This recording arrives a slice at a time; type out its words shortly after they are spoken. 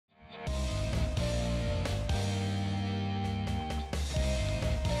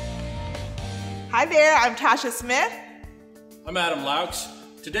Hi there, I'm Tasha Smith. I'm Adam Loucks.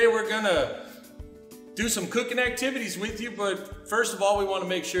 Today we're gonna do some cooking activities with you, but first of all, we want to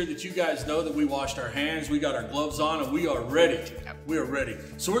make sure that you guys know that we washed our hands, we got our gloves on, and we are ready. We are ready.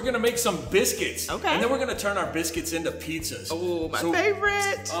 So we're gonna make some biscuits. Okay. And then we're gonna turn our biscuits into pizzas. Oh, my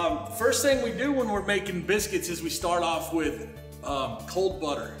favorite. First thing we do when we're making biscuits is we start off with cold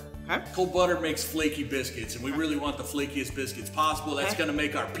butter. Okay. Cold butter makes flaky biscuits, and we really want the flakiest biscuits possible. That's gonna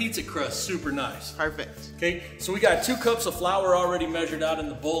make our pizza crust super nice. Perfect. Okay, so we got 2 cups of flour already measured out in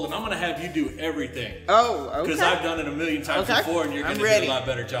the bowl, and I'm gonna have you do everything. Oh, okay. Because I've done it a million times before, and you're gonna do a lot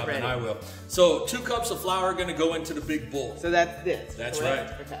better job than I will. So 2 cups of flour are gonna go into the big bowl. So that's this. That's right.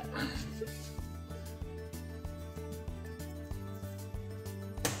 Okay.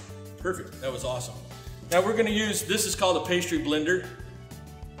 Perfect, that was awesome. Now we're gonna use, this is called a pastry blender.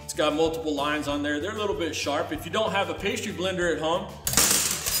 It's got multiple lines on there. They're a little bit sharp. If you don't have a pastry blender at home,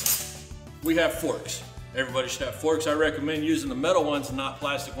 we have forks. Everybody should have forks. I recommend using the metal ones and not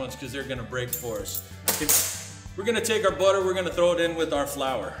plastic ones because they're gonna break for us. We're gonna take our butter, we're gonna throw it in with our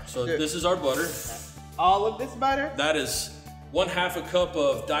flour. So this is our butter. All of this butter? That is 1/2 a cup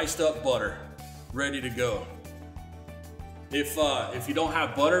of diced up butter, ready to go. If you don't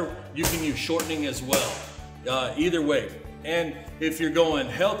have butter, you can use shortening as well. Either way. And if you're going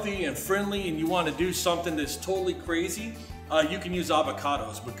healthy and friendly and you want to do something that's totally crazy, you can use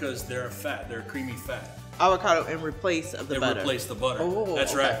avocados because they're a fat, they're a creamy fat. Avocado in replace of the butter. Replace the butter. Oh,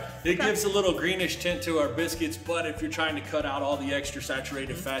 that's right. It gives a little greenish tint to our biscuits, but if you're trying to cut out all the extra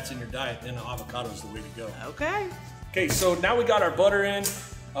saturated fats in your diet, then avocado is the way to go. Okay. Okay, so now we got our butter in.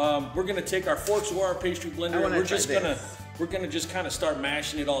 We're gonna take our forks or our pastry blender, and we're gonna just kind of start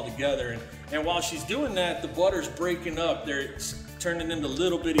mashing it all together. And while she's doing that, the butter's breaking up. They're turning into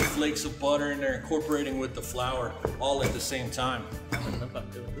little bitty flakes of butter, and they're incorporating with the flour all at the same time. I don't know if I'm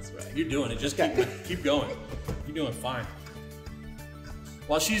doing this right. You're doing it. Just keep going. You're doing fine.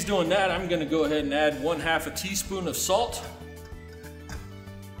 While she's doing that, I'm gonna go ahead and add 1/2 a teaspoon of salt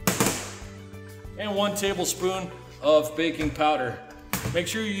and 1 tablespoon of baking powder. Make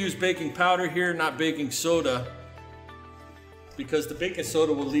sure you use baking powder here, not baking soda, because the baking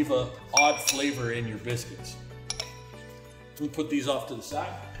soda will leave an odd flavor in your biscuits. We put these off to the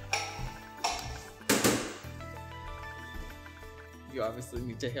side. You obviously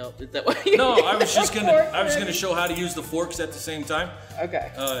need to help. Is that what you No, I was just gonna show how to use the forks at the same time.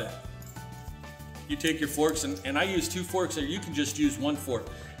 Okay. You take your forks, and I use 2 forks, or you can just use 1 fork.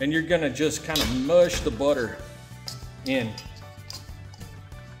 And you're gonna just kind of mush the butter in.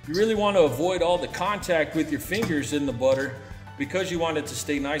 You really want to avoid all the contact with your fingers in the butter because you want it to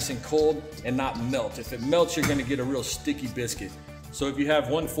stay nice and cold and not melt. If it melts, you're gonna get a real sticky biscuit. So if you have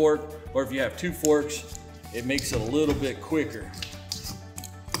 1 fork, or if you have 2 forks, it makes it a little bit quicker.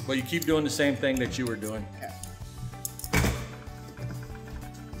 But you keep doing the same thing that you were doing. Okay.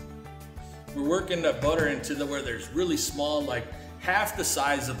 We're working the butter into where there's really small, like half the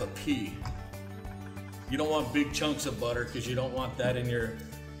size of a pea. You don't want big chunks of butter because you don't want that in your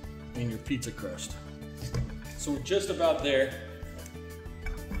pizza crust. So we're just about there.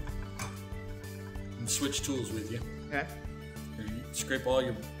 And switch tools with you. Okay. Here, you scrape all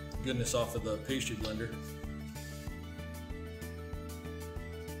your goodness off of the pastry blender.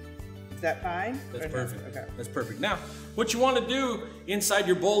 Is that fine? That's perfect. Okay. That's perfect. Now, what you want to do inside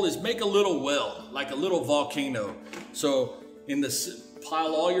your bowl is make a little well, like a little volcano. So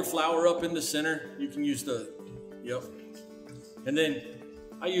pile all your flour up in the center. You can use and then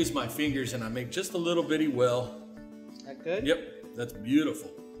I use my fingers and I make just a little bitty well. That good? Yep, that's beautiful.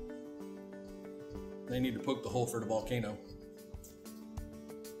 They need to poke the hole for the volcano.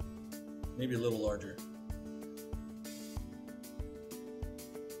 Maybe a little larger.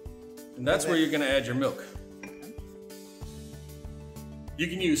 And that's where you're gonna add your milk. You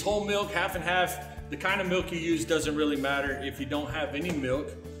can use whole milk, half and half. The kind of milk you use doesn't really matter. If you don't have any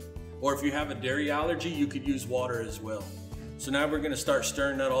milk, or if you have a dairy allergy, you could use water as well. So now we're gonna start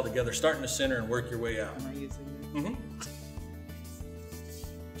stirring that all together. Start in the center and work your way out. Am I using this?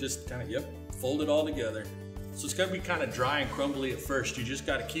 Just kind of, fold it all together. So it's gonna be kind of dry and crumbly at first. You just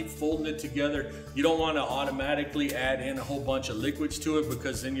gotta keep folding it together. You don't wanna automatically add in a whole bunch of liquids to it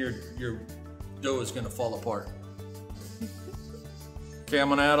because then your dough is gonna fall apart. Okay, I'm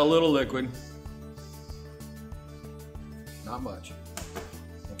gonna add a little liquid. Not much.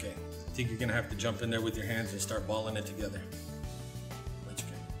 Okay, I think you're gonna have to jump in there with your hands and start balling it together. That's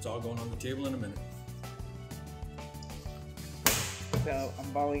okay. It's all going on the table in a minute. So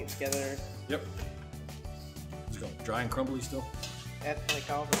I'm balling it together. Yep. Let's go. Dry and crumbly still. That's like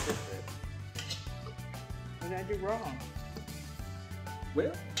all the biscuits. What did I do wrong?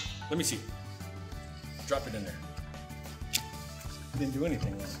 Well, let me see. Drop it in there. You didn't do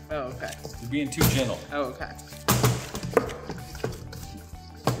anything wrong. Oh, okay. You're being too gentle. Oh, okay.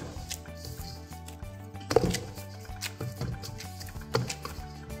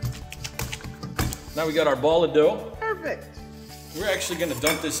 Now we got our ball of dough. Perfect. We're actually gonna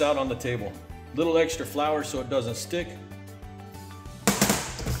dump this out on the table. Little extra flour so it doesn't stick.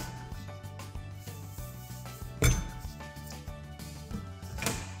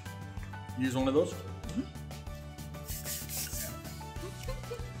 Use one of those.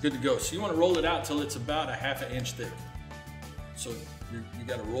 Good to go. So you want to roll it out till it's about a ½ inch thick. So you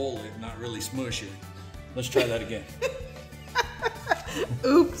got to roll it, not really smush it. Let's try that again.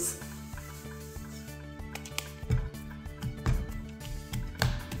 Oops.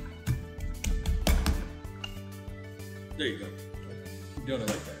 There you go. Keep doing it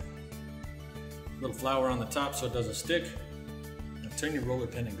like that. Little flour on the top so it doesn't stick. Now turn your roller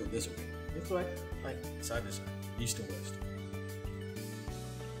pin and go this way. This way? Like Side to side, east and west.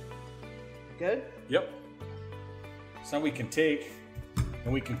 good? Yep. So now we can take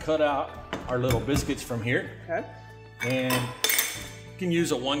and we can cut out our little biscuits from here. Okay. And you can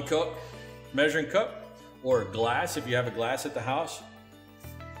use a 1 cup measuring cup or a glass if you have a glass at the house.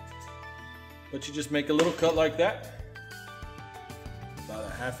 But you just make a little cut like that, about a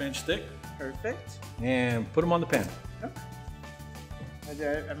 ½ inch thick, Perfect. and put them on the pan.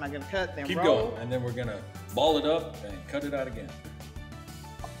 Okay. Am I gonna cut then Keep roll? going, and then we're gonna ball it up and cut it out again.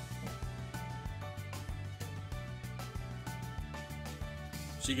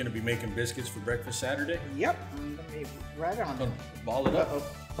 So you're gonna be making biscuits for breakfast Saturday? Yep. I'm gonna be right on. Gonna ball it up.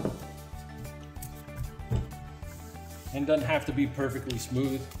 Uh-oh. And doesn't have to be perfectly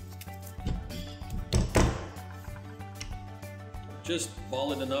smooth. Just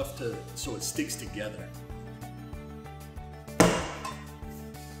ball it enough so it sticks together.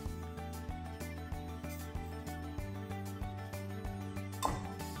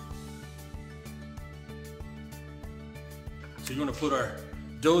 So you want to put our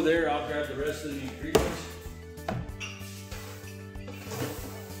dough there. I'll grab the rest of the ingredients.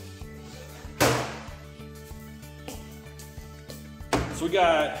 So we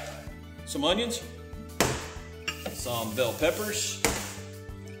got some onions, some bell peppers,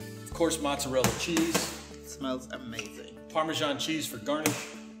 of course mozzarella cheese, It smells amazing. Parmesan cheese for garnish,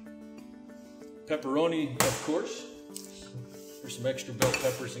 pepperoni of course. There's some extra bell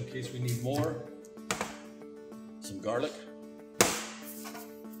peppers in case we need more, some garlic.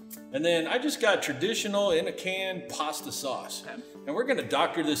 And then I just got traditional in a can pasta sauce. Okay. And we're gonna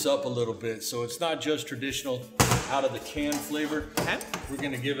doctor this up a little bit so it's not just traditional out of the can flavor. Okay. We're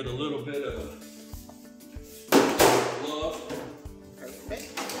gonna give it a little bit of love.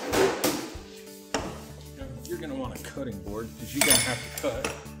 Perfect. You're gonna want a cutting board because you're gonna have to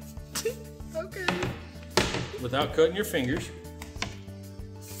cut Okay. without cutting your fingers.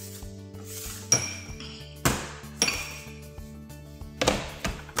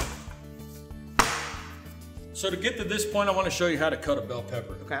 So to get to this point, I want to show you how to cut a bell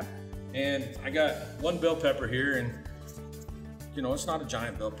pepper. Okay. And I got 1 bell pepper here, and you know, it's not a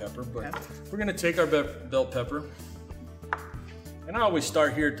giant bell pepper, but Okay. we're gonna take our bell pepper, and I always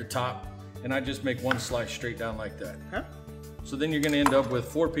start here at the top, and I just make 1 slice straight down like that. Okay. So then you're gonna end up with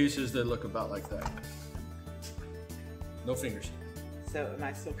 4 pieces that look about like that. No fingers. So am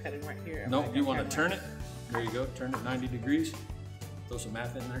I still cutting right here? No, you wanna turn it. There you go, turn it 90 degrees. Throw some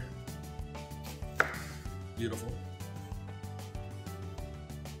math in there. Beautiful.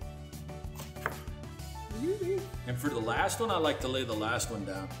 And for the last one, I like to lay the last one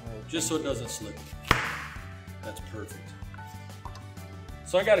down, just so it doesn't slip. That's perfect.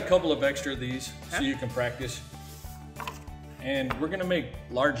 So I got a couple of extra of these so you can practice. And we're gonna make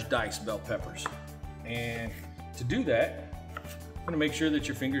large dice bell peppers. And to do that, I'm gonna make sure that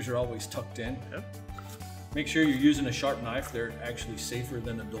your fingers are always tucked in. Make sure you're using a sharp knife. They're actually safer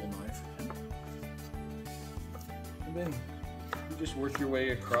than a dull knife. And then you just work your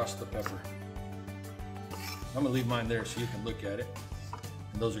way across the pepper. I'm gonna leave mine there so you can look at it.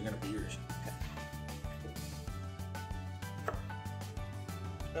 And those are gonna be yours.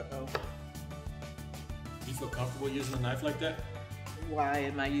 Uh-oh. You feel comfortable using a knife like that? Why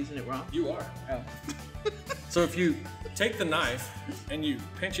am I using it wrong? You are. Oh. So if you take the knife and you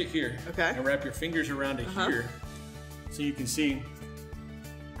pinch it here Okay. and wrap your fingers around it here, so you can see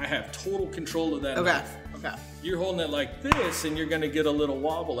I have total control of that Okay. knife. Okay. You're holding it like this and you're gonna get a little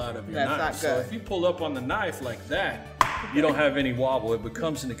wobble out of your That's knife. not So good. if you pull up on the knife like that, you don't have any wobble. It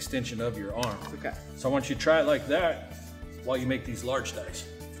becomes an extension of your arm. Okay. So I want you to try it like that while you make these large dice.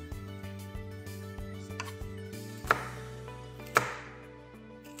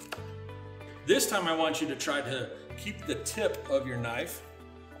 This time I want you to try to keep the tip of your knife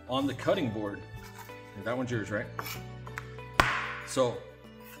on the cutting board. And that one's yours, right? So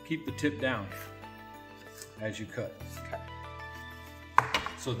keep the tip down as you cut. Okay.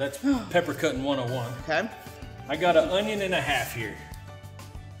 So that's pepper cutting 101. Okay. I got an onion and a half here.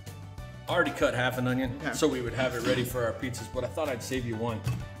 I already cut half an onion, Okay. so we would have it ready for our pizzas, but I thought I'd save you one.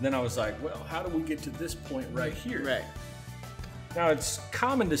 And then I was like, well, how do we get to this point right here? Right. Now, it's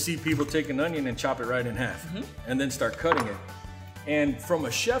common to see people take an onion and chop it right in half and then start cutting it. And from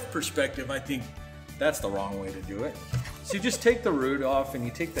a chef perspective, I think that's the wrong way to do it. So you just take the root off and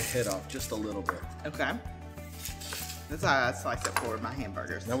you take the head off just a little bit. Okay. That's how I slice it for my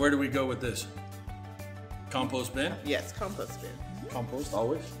hamburgers. Now, where do we go with this? Compost bin? Yes, compost bin. Compost,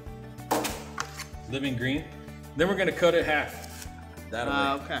 always. Living green. Then we're gonna cut it half. That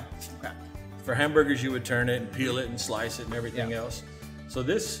way. Okay. Okay. For hamburgers, you would turn it and peel it and slice it and everything else. So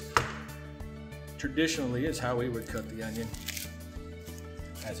this traditionally is how we would cut the onion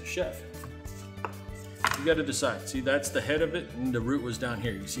as a chef. You got to decide. See, that's the head of it, and the root was down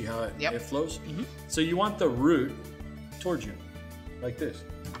here. You see how it flows? So you want the root towards you, like this.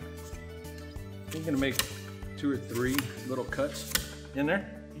 You're gonna make 2 or 3 little cuts in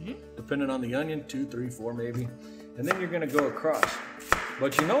there, depending on the onion, 2, 3, 4 maybe. And then you're gonna go across.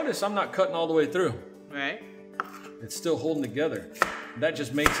 But you notice I'm not cutting all the way through. Right. It's still holding together. That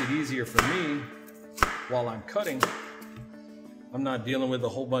just makes it easier for me while I'm cutting. I'm not dealing with a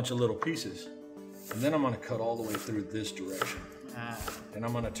whole bunch of little pieces. And then I'm gonna cut all the way through this direction. And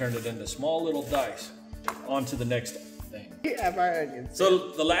I'm gonna turn it into small little dice onto the next thing. We have our onions. So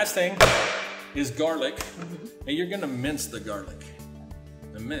the last thing is garlic. And you're gonna mince the garlic.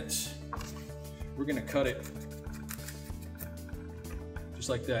 The mince. We're gonna cut it just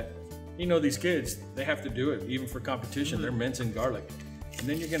like that. You know, these kids, they have to do it even for competition. They're mincing garlic. And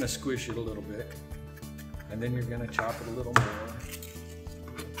then you're gonna squish it a little bit. And then you're gonna chop it a little more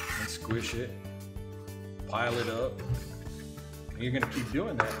and squish it, pile it up. And you're gonna keep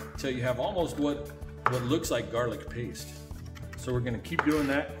doing that until you have almost what looks like garlic paste. So we're gonna keep doing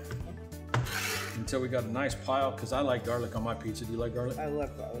that until we got a nice pile, because I like garlic on my pizza. Do you like garlic? I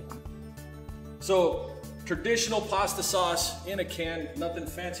love garlic. So traditional pasta sauce in a can, nothing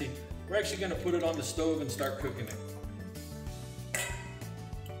fancy. We're actually gonna put it on the stove and start cooking it.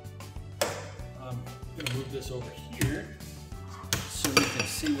 I'm gonna move this over here so we can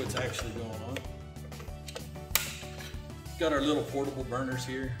see what's actually going on. Got our little portable burners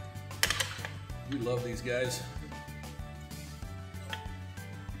here. We love these guys.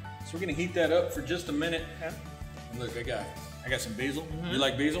 So we're gonna heat that up for just a minute. Okay. And look, I got some basil. You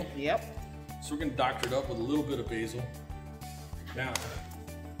like basil? Yep. So we're gonna doctor it up with a little bit of basil. Now,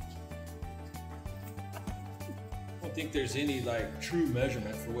 I don't think there's any like true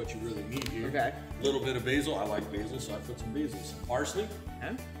measurement for what you really need here. Okay. A little bit of basil. I like basil, so I put some basil. Some parsley.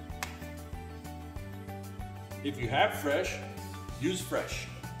 Okay. If you have fresh, use fresh.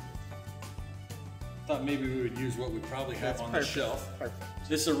 Thought maybe we would use what we probably have That's on perfect. the shelf. Perfect.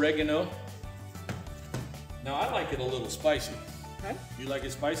 This oregano. Now I like it a little spicy. Okay. You like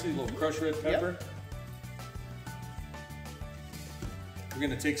it spicy? A little crushed red pepper. We're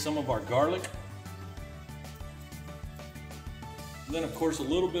gonna take some of our garlic. And then of course a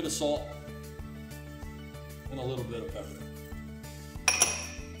little bit of salt and a little bit of pepper.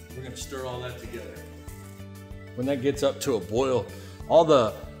 We're gonna stir all that together. When that gets up to a boil, all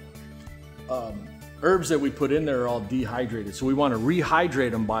the herbs that we put in there are all dehydrated. So we want to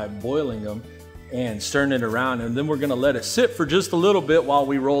rehydrate them by boiling them and stirring it around. And then we're going to let it sit for just a little bit while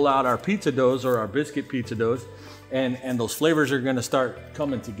we roll out our pizza doughs or our biscuit pizza doughs. And those flavors are going to start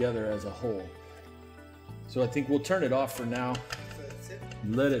coming together as a whole. So I think we'll turn it off for now.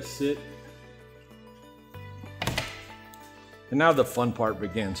 Let it sit. And now the fun part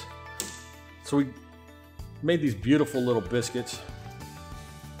begins. So we made these beautiful little biscuits.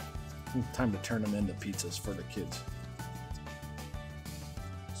 Time to turn them into pizzas for the kids.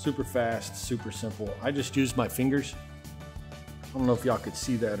 Super fast, super simple. I just used my fingers. I don't know if y'all could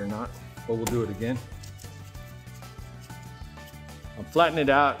see that or not, but we'll do it again. I'm flattening it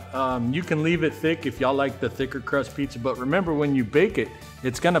out. You can leave it thick if y'all like the thicker crust pizza, but remember when you bake it,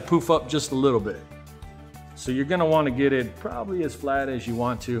 it's gonna poof up just a little bit. So you're gonna wanna get it probably as flat as you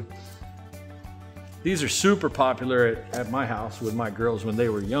want to. These are super popular at my house with my girls when they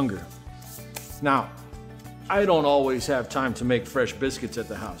were younger. Now, I don't always have time to make fresh biscuits at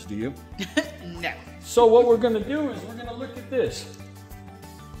the house, do you? No. So what we're gonna do is we're gonna look at this.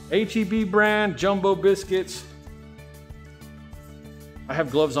 H-E-B brand jumbo biscuits. I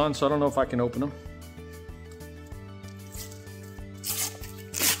have gloves on, so I don't know if I can open them.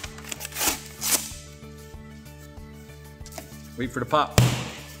 Wait for the pop.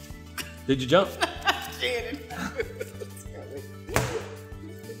 Did you jump?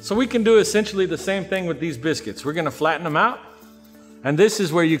 So we can do essentially the same thing with these biscuits. We're gonna flatten them out. And this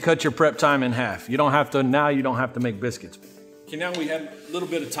is where you cut your prep time in half. You don't have to, now you don't have to make biscuits. Okay, now we have a little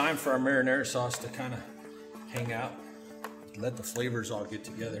bit of time for our marinara sauce to kind of hang out. Let the flavors all get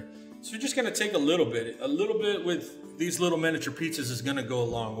together. So you're just gonna take a little bit with these little miniature pizzas is gonna go a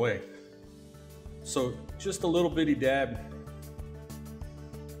long way. So just a little bitty dab.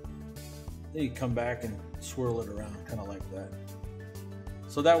 Then you come back and swirl it around, kind of like that.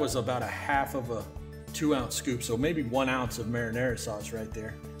 So that was about a half of a 2-ounce scoop, so maybe 1 ounce of marinara sauce right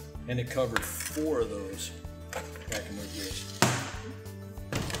there. And it covered 4 of those. Back in with yours.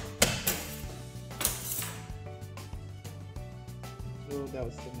 Oh, that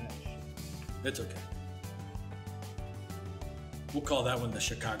was too much. It's okay. We'll call that one the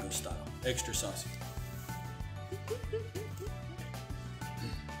Chicago style. Extra saucy.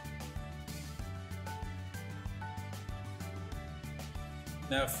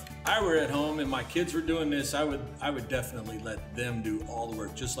 Now, if I were at home and my kids were doing this, I would definitely let them do all the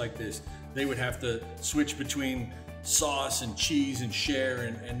work, just like this. They would have to switch between sauce and cheese and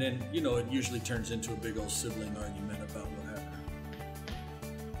share, and then, you know, it usually turns into a big old sibling argument about what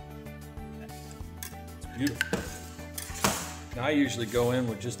happened. It's beautiful. Now, I usually go in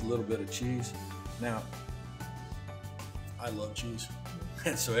with just a little bit of cheese. Now, I love cheese,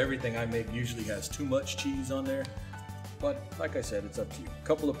 and so everything I make usually has too much cheese on there. But like I said, it's up to you. A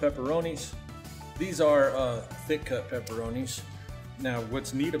couple of pepperonis. These are thick cut pepperonis. Now,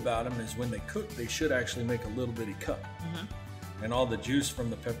 what's neat about them is when they cook, they should actually make a little bitty cup. And all the juice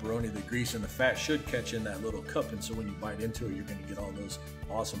from the pepperoni, the grease and the fat should catch in that little cup. And so when you bite into it, you're gonna get all those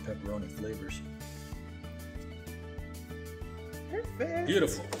awesome pepperoni flavors. Perfect.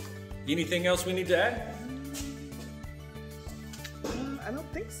 Beautiful. Anything else we need to add? I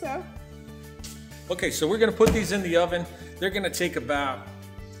don't think so. Okay, so we're gonna put these in the oven. They're gonna take about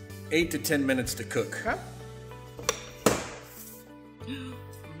 8 to 10 minutes to cook. Okay.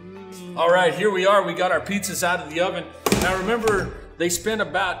 All right, here we are. We got our pizzas out of the oven. Now remember, they spent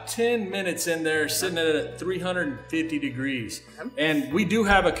about 10 minutes in there sitting at 350 degrees. And we do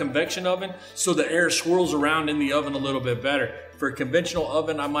have a convection oven, so the air swirls around in the oven a little bit better. For a conventional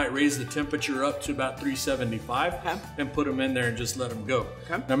oven, I might raise the temperature up to about 375 and put them in there and just let them go.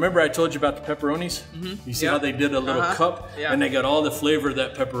 Now remember I told you about the pepperonis? You see how they did a little cup? And they got all the flavor of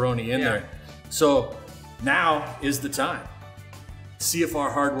that pepperoni in there. So now is the time. See if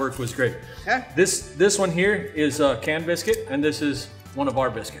our hard work was great. This one here is a canned biscuit, and this is one of our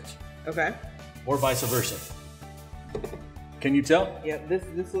biscuits. Okay. Or vice versa. Can you tell? Yeah,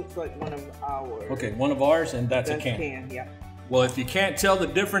 this looks like one of ours. Okay, one of ours, and that's a can. Yeah. Well, if you can't tell the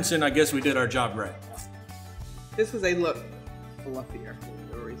difference, then I guess we did our job right. This was a look fluffier for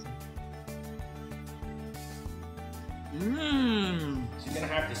whatever reason. Mmm. So you're gonna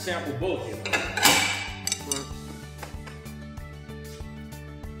have to sample both here.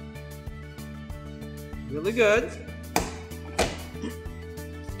 Really good.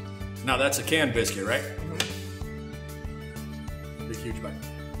 Now that's a canned biscuit, right? Big huge bite.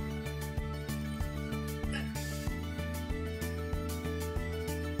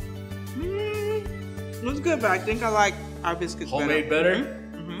 It was good, but I think I like our biscuits Homemade better?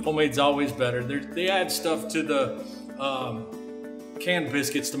 Homemade's always better. They add stuff to the canned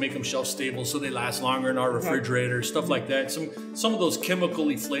biscuits to make them shelf stable so they last longer in our refrigerator, stuff like that. Some of those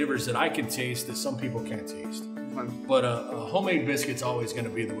chemically flavors that I can taste that some people can't taste. But a homemade biscuit's always going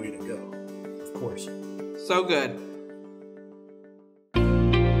to be the way to go, of course. So good.